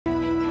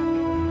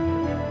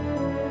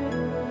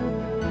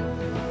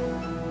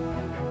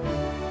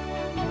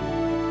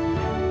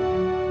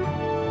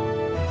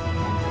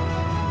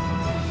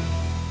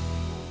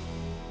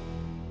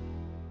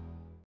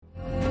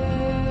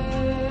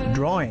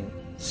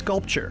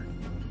sculpture,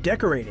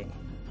 decorating,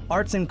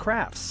 arts and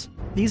crafts.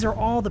 These are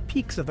all the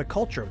peaks of the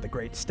culture of the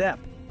Great Steppe.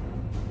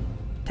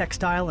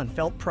 Textile and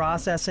felt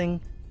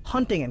processing,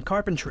 hunting and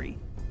carpentry,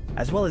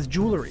 as well as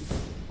jewelry.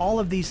 All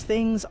of these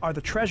things are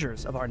the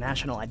treasures of our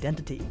national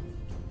identity.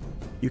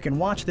 You can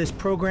watch this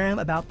program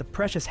about the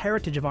precious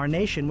heritage of our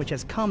nation, which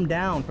has come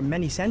down from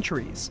many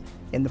centuries,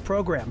 in the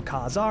program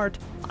KazArt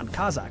on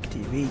Kazakh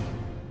TV.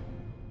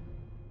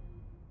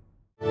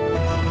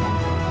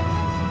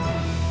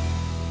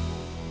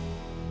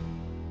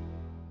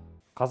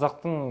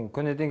 Қазақтың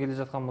көнеден келе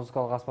жатқан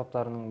музыкалық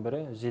аспаптарының бірі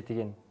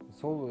Zhetygen.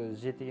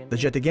 The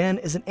Zhetygen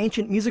is an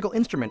ancient musical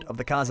instrument of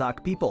the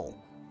Kazakh people.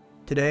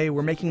 Today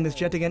we're making this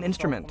Zhetygen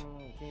instrument.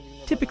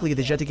 Typically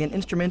the Zhetygen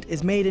instrument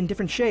is made in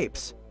different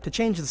shapes to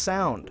change the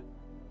sound.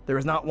 There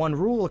is not one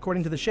rule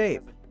according to the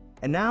shape.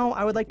 And now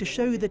I would like to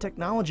show you the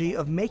technology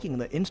of making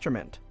the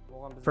instrument.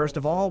 First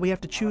of all, we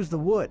have to choose the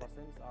wood.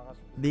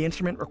 The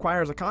instrument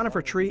requires a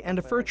conifer tree and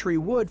a fir tree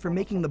wood for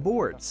making the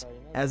boards,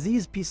 as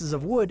these pieces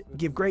of wood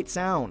give great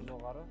sound.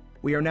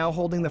 We are now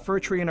holding the fir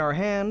tree in our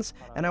hands,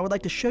 and I would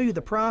like to show you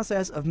the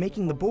process of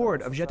making the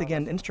board of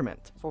Zhetygen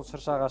instrument. Сол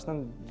шырша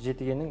ағашынан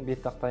Zhetygenнің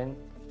бет тақтайын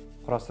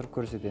құрастырып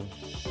көрсетемін.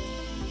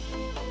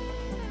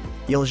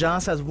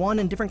 Yiljas has won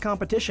in different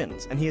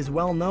competitions, and he is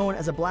well known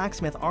as a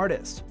blacksmith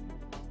artist.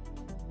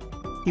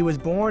 He was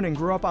born and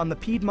grew up on the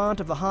Piedmont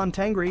of the Han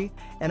Tengri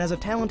and has a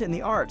talent in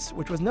the arts,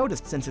 which was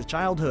noticed since his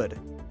childhood.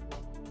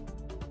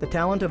 The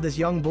talent of this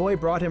young boy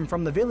brought him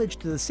from the village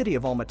to the city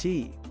of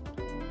Almaty.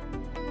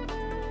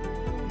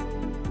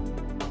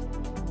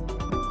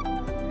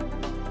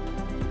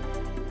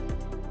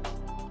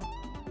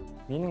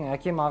 Менің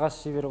әкем ағаш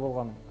шебері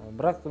болған.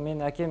 Бірақ мен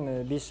әкем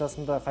 5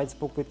 жасымда қайтыс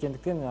болып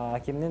кеткендіктен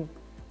әкемнен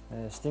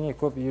ештеңе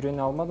көп үйрене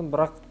алмадым,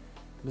 бірақ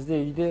бізде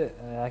үйде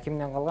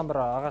әкемнен қалған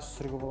бір ағаш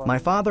сүргі болады. My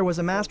father was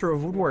a master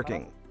of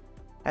woodworking.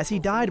 As he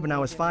died when I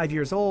was 5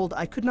 years old,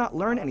 I could not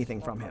learn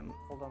anything from him.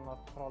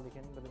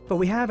 But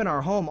we have in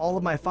our home all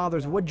of my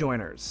father's wood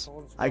joiners.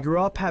 I grew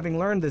up having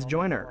learned this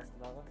joiner.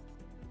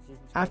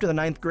 After the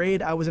 9th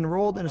grade, I was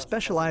enrolled in a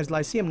specialized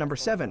Lyceum number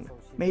 7,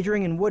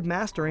 majoring in wood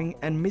mastering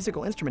and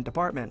musical instrument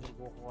department.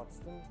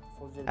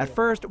 At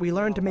first, we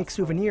learned to make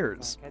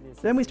souvenirs.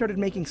 Then we started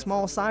making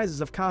small sizes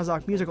of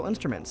Kazakh musical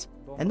instruments,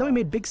 and then we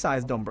made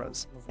big-sized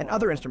dombras and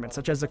other instruments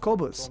such as the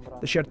kobus,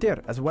 the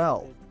shertir as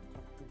well.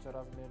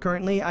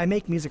 Currently, I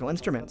make musical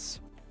instruments.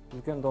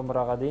 Үлкен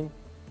домбыраға дейін.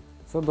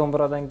 Сол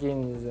домбырадан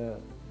кейін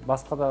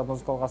басқа да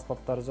музыкалық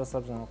аспаптар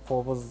жасап, жаңа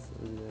қобыз,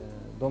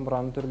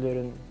 домбыраның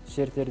түрлерін,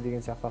 шертер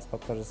деген сияқты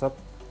аспаптар жасап,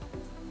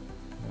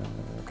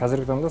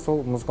 қазіргі таңда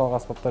сол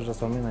музыкалық аспаптар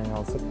жасаумен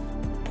айналысып.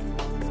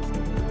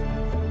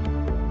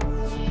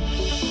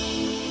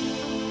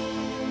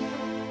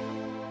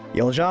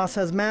 Yiljas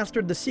has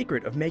mastered the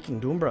secret of making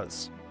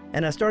dumbras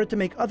and has started to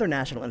make other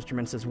national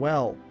instruments as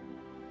well.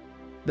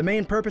 The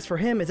main purpose for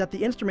him is that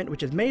the instrument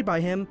which is made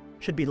by him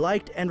should be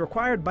liked and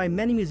required by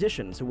many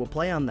musicians who will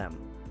play on them.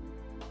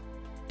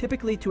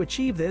 Typically, to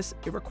achieve this,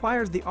 it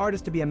requires the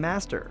artist to be a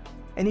master,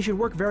 and he should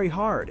work very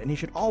hard, and he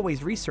should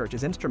always research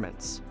his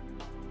instruments.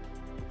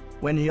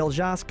 When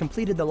Yiljas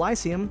completed the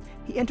Lyceum,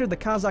 he entered the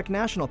Kazakh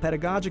National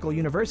Pedagogical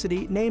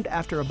University named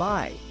after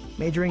Abay,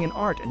 majoring in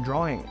art and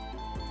drawing.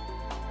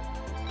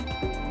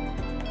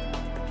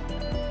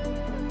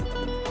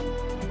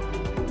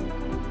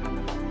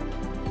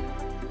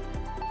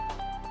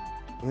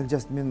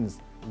 Yiljas мен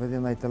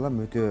бірден айталам,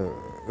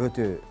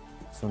 өте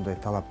сондай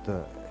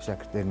талапты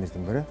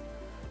шәкірттеріміздің бірі.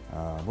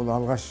 Бұл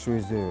алғаш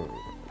өзі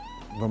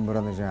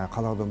домбыраны жаңа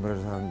қалақ домбыра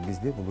жасаған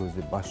кезде бұл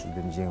өзі бас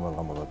жүлдені жеңіп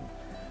алған болатын.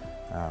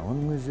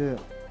 Оның өзі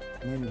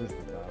нені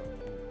көрсетті?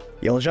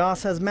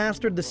 Yiljas has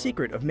mastered the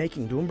secret of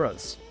making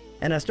dumbras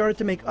and has started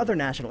to make other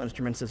national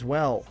instruments as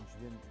well.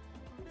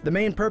 The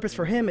main purpose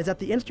for him is that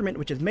the instrument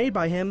which is made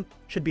by him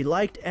should be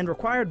liked and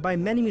required by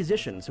many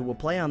musicians who will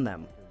play on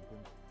them.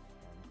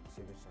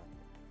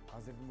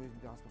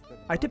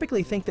 I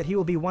typically think that he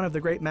will be one of the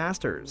great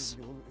masters.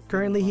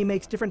 Currently, he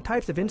makes different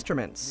types of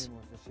instruments.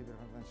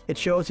 It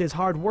shows his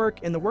hard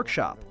work in the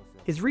workshop,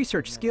 his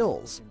research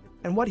skills,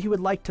 and what he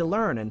would like to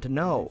learn and to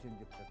know.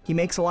 He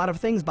makes a lot of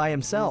things by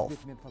himself.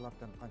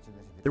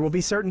 There will be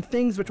certain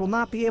things which will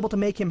not be able to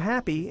make him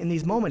happy in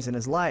these moments in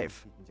his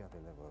life.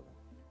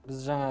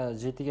 Біз жаңа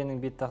Zhetygenнің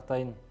бет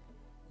тақтайын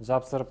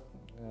жапсырып,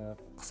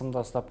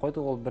 қысымда ұстап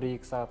қойдық, ол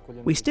 1-2 сағат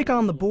көлемінде. We stick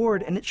on the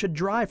board and it should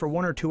dry for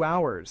 1 or 2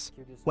 hours.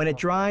 When it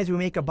dries, we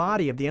make a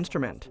body of the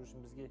instrument.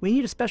 We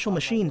need a special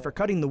machine for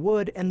cutting the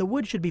wood, and the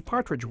wood should be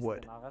partridge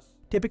wood.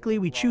 Typically,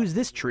 we choose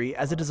this tree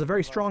as it is a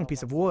very strong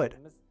piece of wood.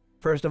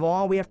 First of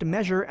all, we have to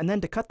measure and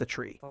then to cut the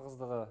tree.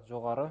 Тығыздығы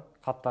жоғары,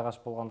 қатты ағаш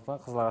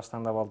болғандықтан қызыл ағаш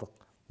таңдап алдық.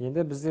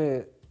 Енді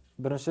бізде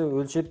бірінші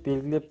өлшеп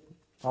белгілеп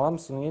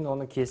аламыз, содан кейін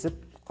оны кесіп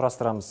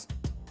құрастырамыз.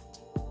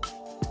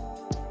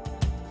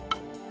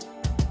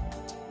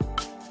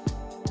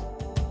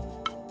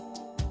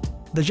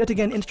 The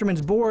Zhetygen instrument's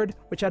board,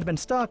 which had been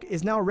stuck,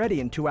 is now ready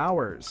in 2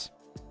 hours.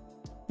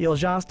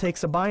 Yiljas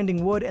takes a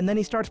binding wood and then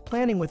he starts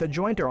planing with a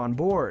jointer on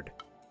board.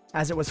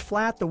 As it was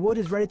flat, the wood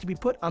is ready to be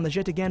put on the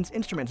Zhetygen's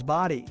instrument's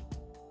body.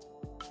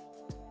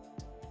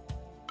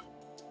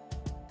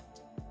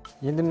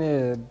 Енді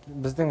міне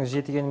біздің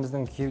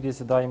жетігеніміздің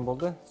кеудесі дайын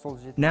болды.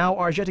 Now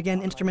our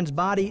Zhetygen instrument's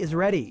body is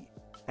ready,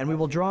 and we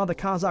will draw the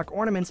Kazakh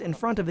ornaments in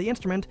front of the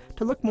instrument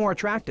to look more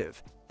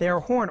attractive. They are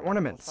horn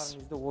ornaments.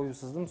 Ою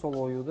сыздым, сол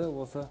оюды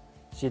осы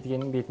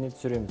жетігеннің бетіне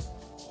түсіреміз.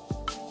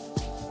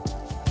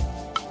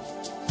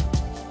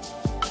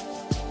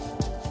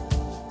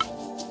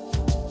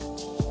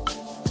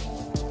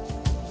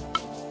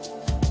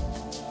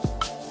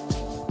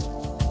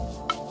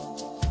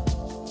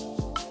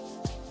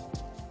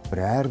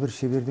 Әрбір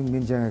шебердің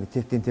мен жаңағы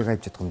тектен тек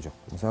айтып жатқым жоқ.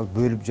 Мысалы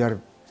бөліп жарып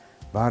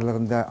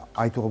барлығында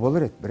айтуға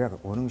болар еді, бірақ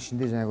оның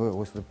ішінде жаңағы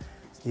осы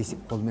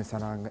қолмен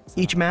санаған.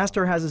 Each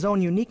master has his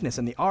own uniqueness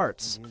in the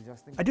arts.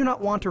 I do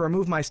not want to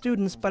remove my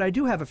students, but I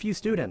do have a few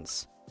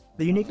students.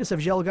 The uniqueness of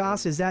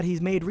Zhetygen is that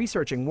he's made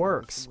researching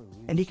works,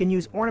 and he can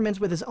use ornaments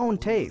with his own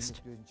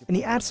taste, and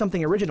he adds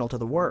something original to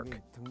the work.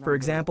 For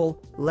example,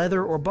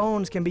 leather or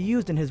bones can be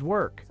used in his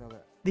work.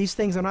 These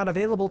things are not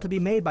available to be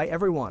made by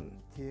everyone.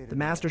 The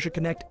master should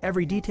connect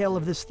every detail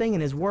of this thing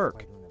in his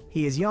work.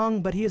 He is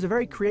young, but he is a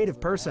very creative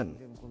person.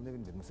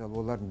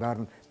 Олардың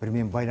бәрін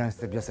бірмен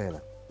байланыстырып жасай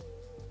алады.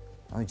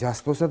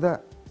 Жас болса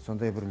да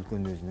сондай бір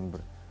үлкен өзінің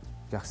бір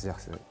жақсы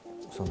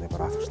сондай бір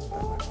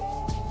артықшылықтары бар.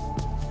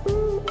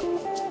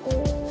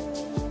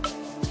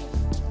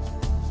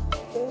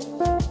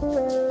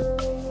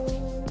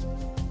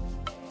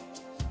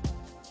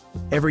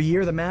 Every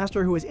year, the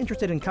master who is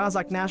interested in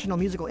Kazakh national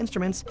musical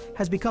instruments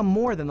has become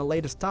more than the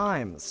latest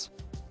times.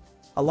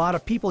 A lot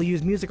of people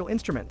use musical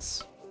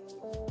instruments.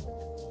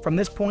 From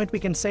this point, we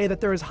can say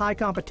that there is high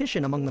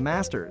competition among the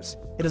masters.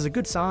 It is a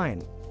good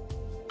sign.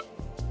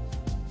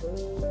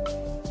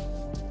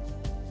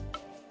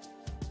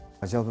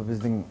 Жалпы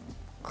біздің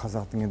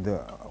қазақтың енді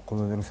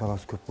қолөнердің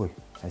саласы көп қой.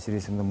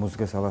 Әсіресе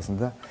музыка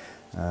саласында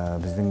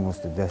біздің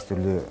осы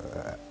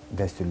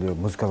дәстүрлі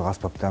музыкалық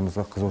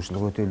аспаптарымызға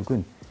қызығушылық өте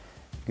үлкен.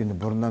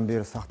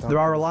 There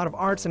are a lot of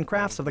arts and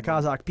crafts of the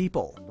Kazakh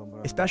people.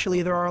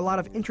 Especially, there are a lot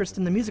of interest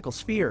in the musical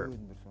sphere.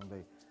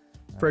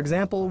 For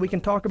example, we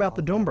can talk about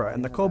the dumbra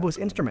and the kobus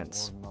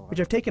instruments, which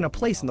have taken a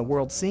place in the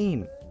world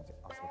scene.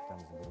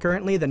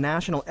 Currently, the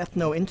national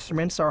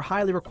ethno-instruments are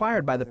highly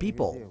required by the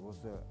people.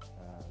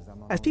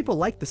 As people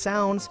like the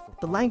sounds,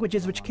 the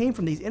languages which came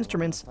from these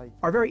instruments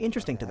are very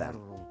interesting to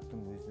them.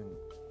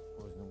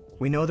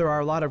 We know there are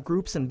a lot of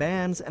groups and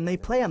bands, and they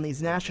play on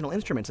these national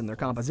instruments in their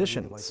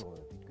compositions.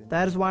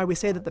 That is why we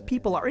say that the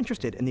people are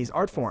interested in these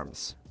art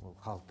forms.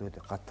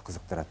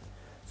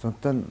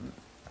 Сондықтан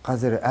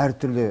қазір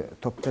әртүрлі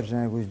топтар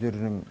жаңағы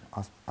өздерінің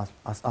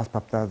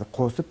аспаптарды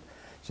қосып,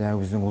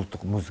 жаңағы біздің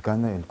ұлттық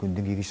музыканы үлкен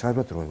деңгейге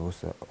шығарып жатыр ғой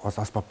осы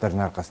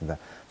аспаптардың арқасында.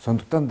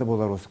 Сондықтан да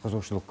болар осы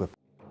қызығушылық көп.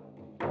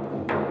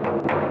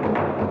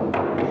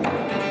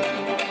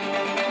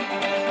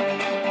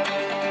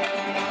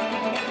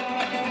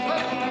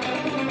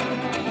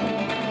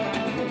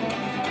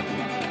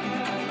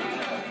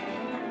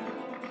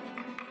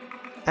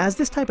 As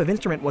this type of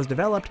instrument was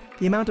developed,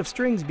 the amount of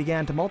strings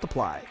began to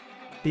multiply.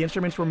 The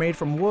instruments were made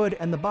from wood,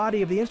 and the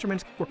body of the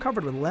instruments were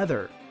covered with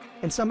leather.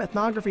 In some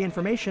ethnography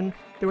information,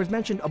 there was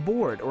mentioned a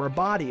board or a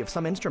body of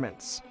some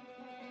instruments.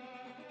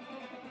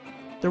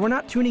 There were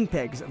not tuning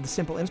pegs of the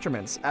simple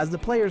instruments, as the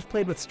players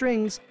played with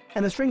strings,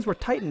 and the strings were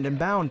tightened and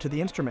bound to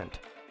the instrument.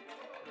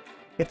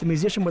 If the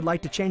musician would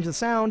like to change the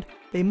sound,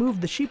 they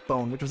moved the sheep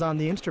bone which was on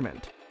the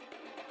instrument.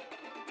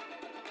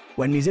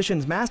 When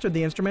musicians mastered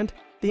the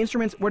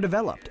instruments were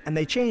developed, and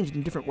they changed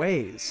in different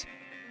ways.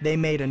 They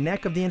made a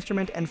neck of the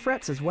instrument and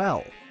frets as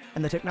well,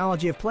 and the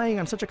technology of playing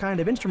on such a kind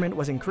of instrument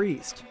was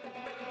increased.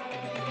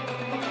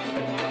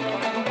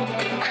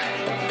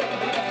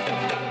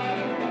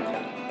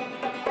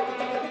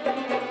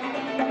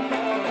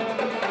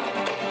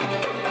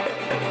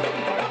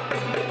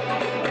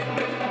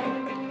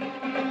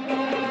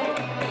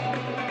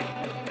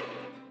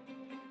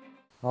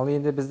 Ал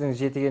енді біздің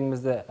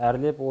жетігенімізді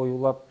әрлеп,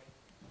 оюлап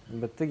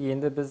біттік.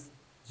 Енді біз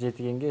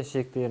жетігенге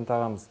ішектерін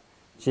тағамыз.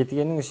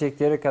 Жетігеннің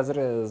ішектері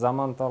қазір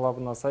заман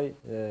талабына сай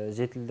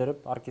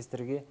жетілдіріп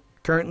оркестрге.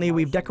 Currently,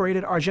 we've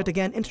decorated our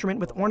Zhetygen instrument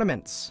with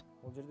ornaments.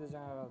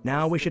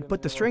 Now we should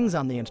put the strings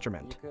on the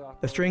instrument.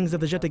 The strings of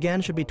the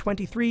Zhetygen should be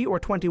 23 or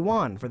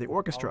 21 for the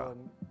orchestra.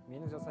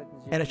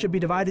 And it should be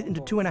divided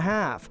into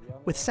 2.5,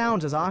 with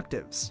sounds as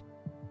octaves.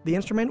 The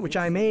instrument which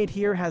I made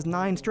here has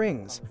 9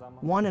 strings,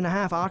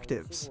 1.5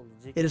 octaves.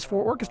 It is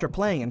for orchestra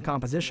playing and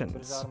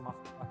compositions.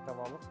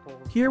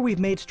 Here we've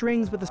made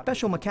strings with a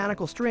special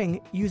mechanical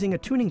string using a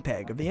tuning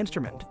peg of the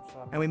instrument,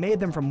 and we made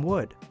them from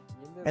wood.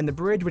 And the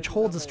bridge which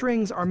holds the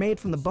strings are made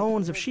from the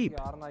bones of sheep.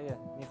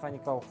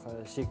 Механикалық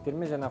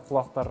шектермен және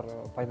құлақтар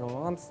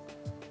пайдаланамыз.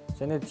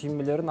 Және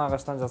түймелерін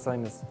ағаштан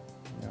жасаймыз.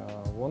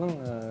 Оның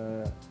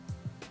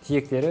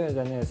тиектері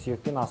және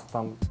сүйектен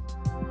асықтамыз.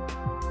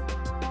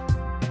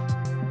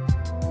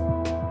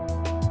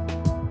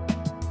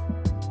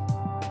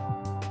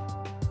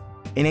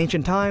 In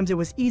ancient times, it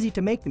was easy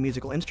to make the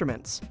musical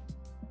instruments.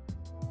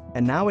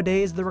 And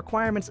nowadays, the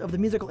requirements of the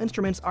musical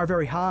instruments are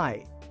very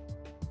high.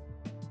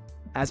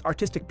 As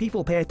artistic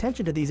people pay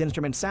attention to these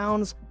instrument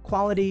sounds,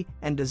 quality,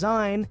 and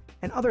design,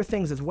 and other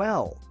things as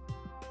well.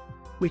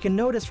 We can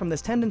notice from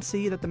this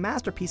tendency that the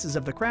masterpieces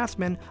of the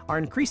craftsmen are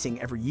increasing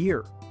every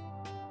year.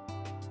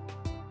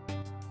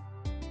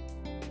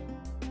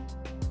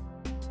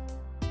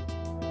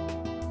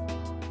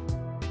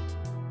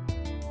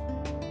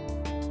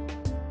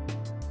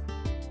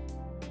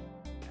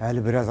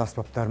 Әлі біраз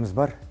аспаптарымыз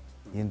бар.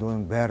 Енді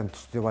оның бәрін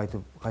түстеп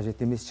айтып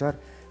қажет емес шығар.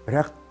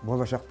 Бірақ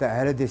болашақта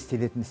әлі де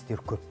істелетін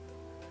істер көп.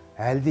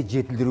 Әлі де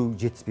жетілдіру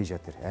жетіспей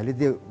жатыр. Әлі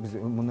де біз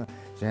мұны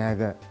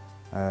жаңағы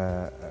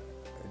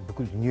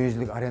бүкіл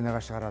дүниежүзілік аренаға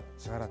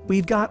шығарады.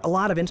 We've got a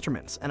lot of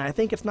instruments, and I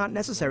think it's not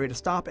necessary to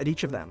stop at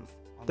each of them.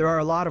 There are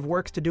a lot of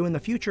works to do in the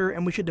future,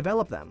 and we should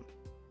develop them.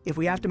 If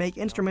we have to make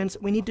instruments,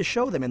 we need to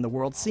show them in the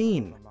world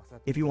scene.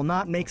 If you will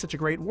not make such a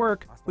great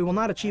work, we will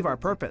not achieve our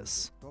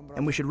purpose.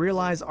 And we should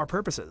realize our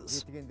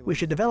purposes. We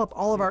should develop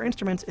all of our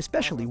instruments,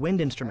 especially wind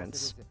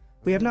instruments.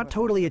 We have not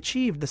totally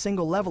achieved the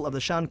single level of the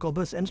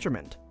shankolbus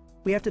instrument.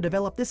 We have to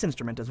develop this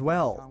instrument as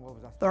well.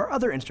 There are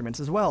other instruments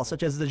as well,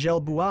 such as the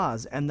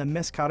jelbuaz and the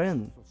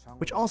meskarin,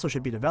 which also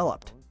should be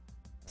developed.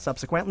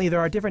 Subsequently, there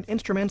are different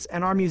instruments,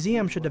 and our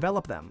museum should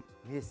develop them.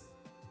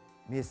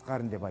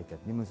 Mesқарын деп айтады.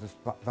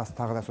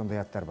 Тағы да сондай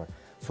аттар бар.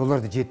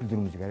 Соларды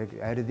жетілдіруіміз керек.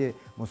 Әрі де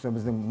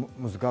біздің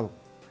музыкалық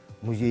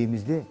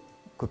музейімізде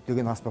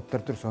көптеген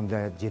аспаптар тұр,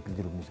 сондай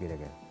жетілдіруіміз керек,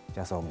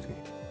 жасауымыз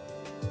керек.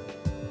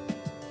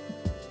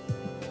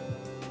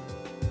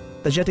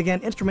 The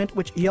Zhetygen instrument,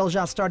 which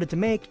Yeljas started to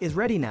make, is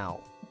ready now.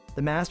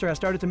 The master has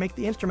started to make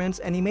the instruments,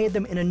 and he made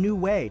them in a new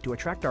way to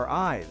attract our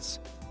eyes.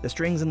 The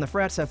strings and the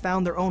frets have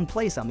found their own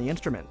place on the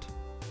instrument.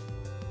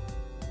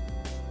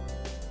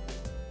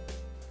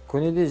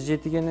 Көнеде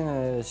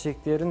Zhetygenнің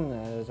шектерін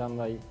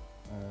жаңағыдай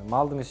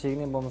малдың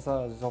шегінен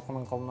болмаса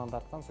жылқының қылынан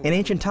тартқан. In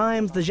ancient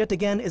times, the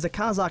Zhetygen is a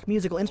Kazakh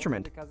musical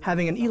instrument,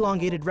 having an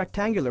elongated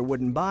rectangular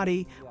wooden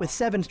body with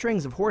 7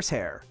 strings of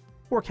horsehair,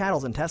 or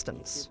cattle's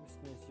intestines.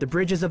 The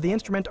bridges of the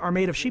instrument are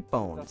made of sheep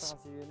bones,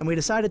 and we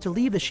decided to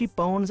leave the sheep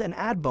bones and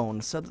add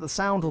bones so that the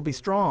sound will be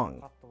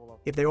strong.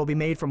 If they will be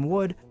made from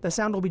wood, the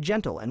sound will be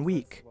gentle and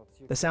weak.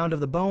 The sound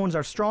of the bones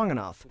are strong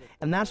enough,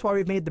 and that's why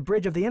we've made the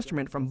bridge of the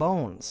instrument from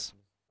bones.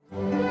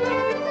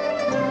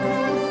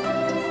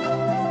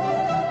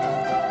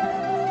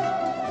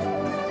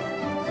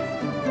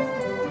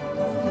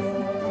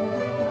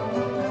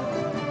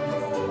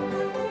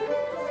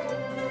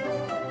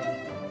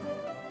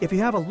 If you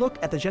have a look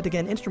at the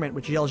Zhetygen instrument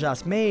which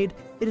Yeljas made,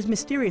 it is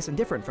mysterious and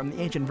different from the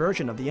ancient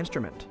version of the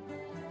instrument.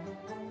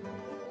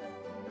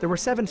 There were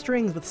 7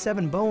 strings with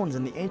 7 bones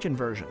in the ancient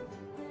version.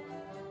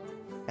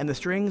 And the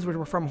strings which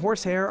were from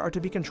horsehair are to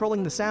be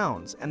controlling the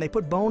sounds, and they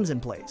put bones in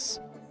place.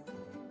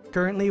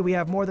 Currently, we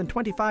have more than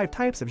 25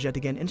 types of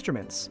Zhetygen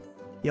instruments.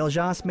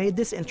 Yeljas made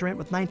this instrument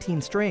with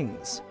 19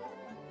 strings.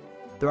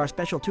 There are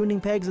special tuning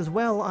pegs as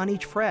well on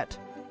each fret.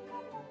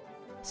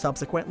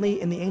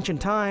 Subsequently, in the ancient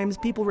times,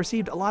 people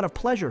received a lot of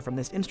pleasure from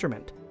this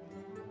instrument,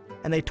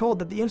 and they told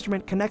that the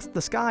instrument connects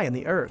the sky and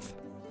the earth.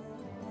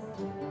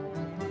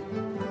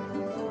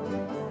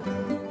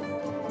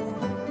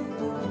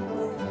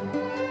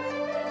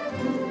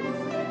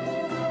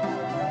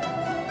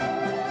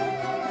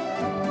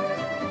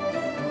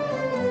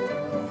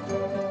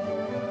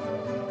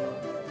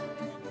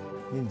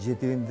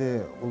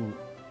 Zhetygenде ол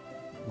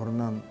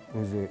бұрыннан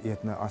өзі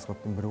етіні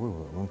аспаптың бірі ғой.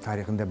 Оның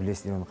тарихында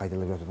білесіздер, оны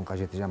қайталап жатудың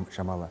қажеті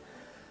шамалы.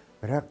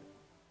 Бірақ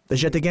the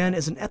Zhetygen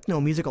is an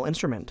ethno-musical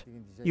instrument.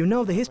 You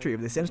know the history of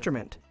this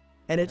instrument,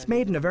 and it's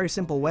made in a very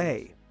simple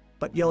way.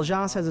 But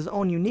Yeljas has his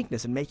own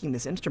uniqueness in making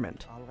this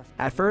instrument.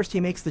 At first, he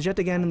makes the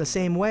Zhetygen in the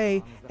same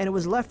way, and it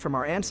was left from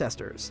our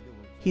ancestors.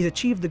 He's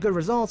achieved the good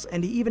results,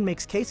 and he even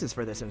makes cases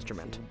for this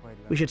instrument.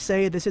 We should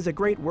say this is a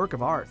great work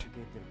of art.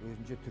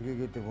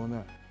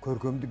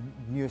 Көркемдік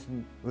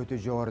дүниесін өте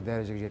жоғары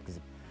дәрежеге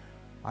жеткізіп,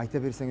 айта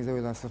берсеңіз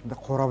ойлан сыртында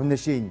қорабына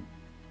шейін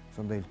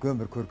сондай үлкен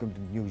бір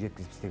көркемдік дүниеге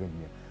жеткізіп істеген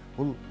дүние.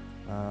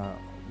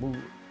 Бұл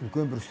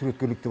үлкен бір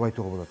суреткерлік деп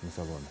айтуға болады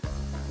мысалы оны.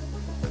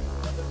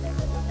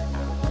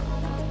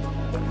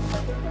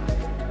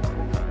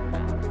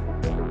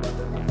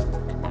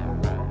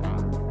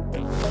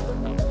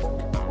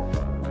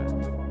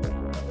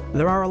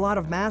 There are a lot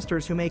of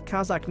masters who make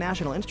Kazakh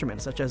national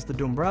instruments such as the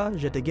dumbra,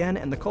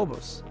 Zhetygen, and the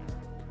kobus.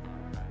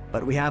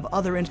 But we have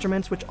other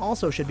instruments which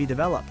also should be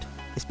developed,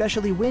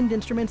 especially wind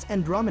instruments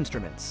and drum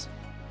instruments.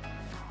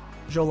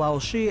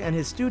 Zholaoshi and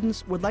his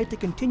students would like to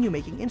continue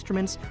making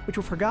instruments which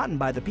were forgotten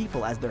by the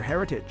people as their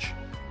heritage.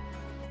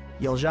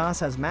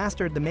 Yeljas has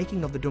mastered the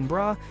making of the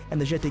dumbra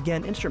and the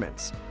Zhetygen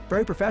instruments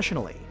very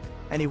professionally,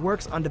 and he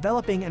works on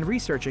developing and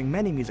researching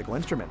many musical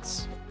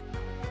instruments.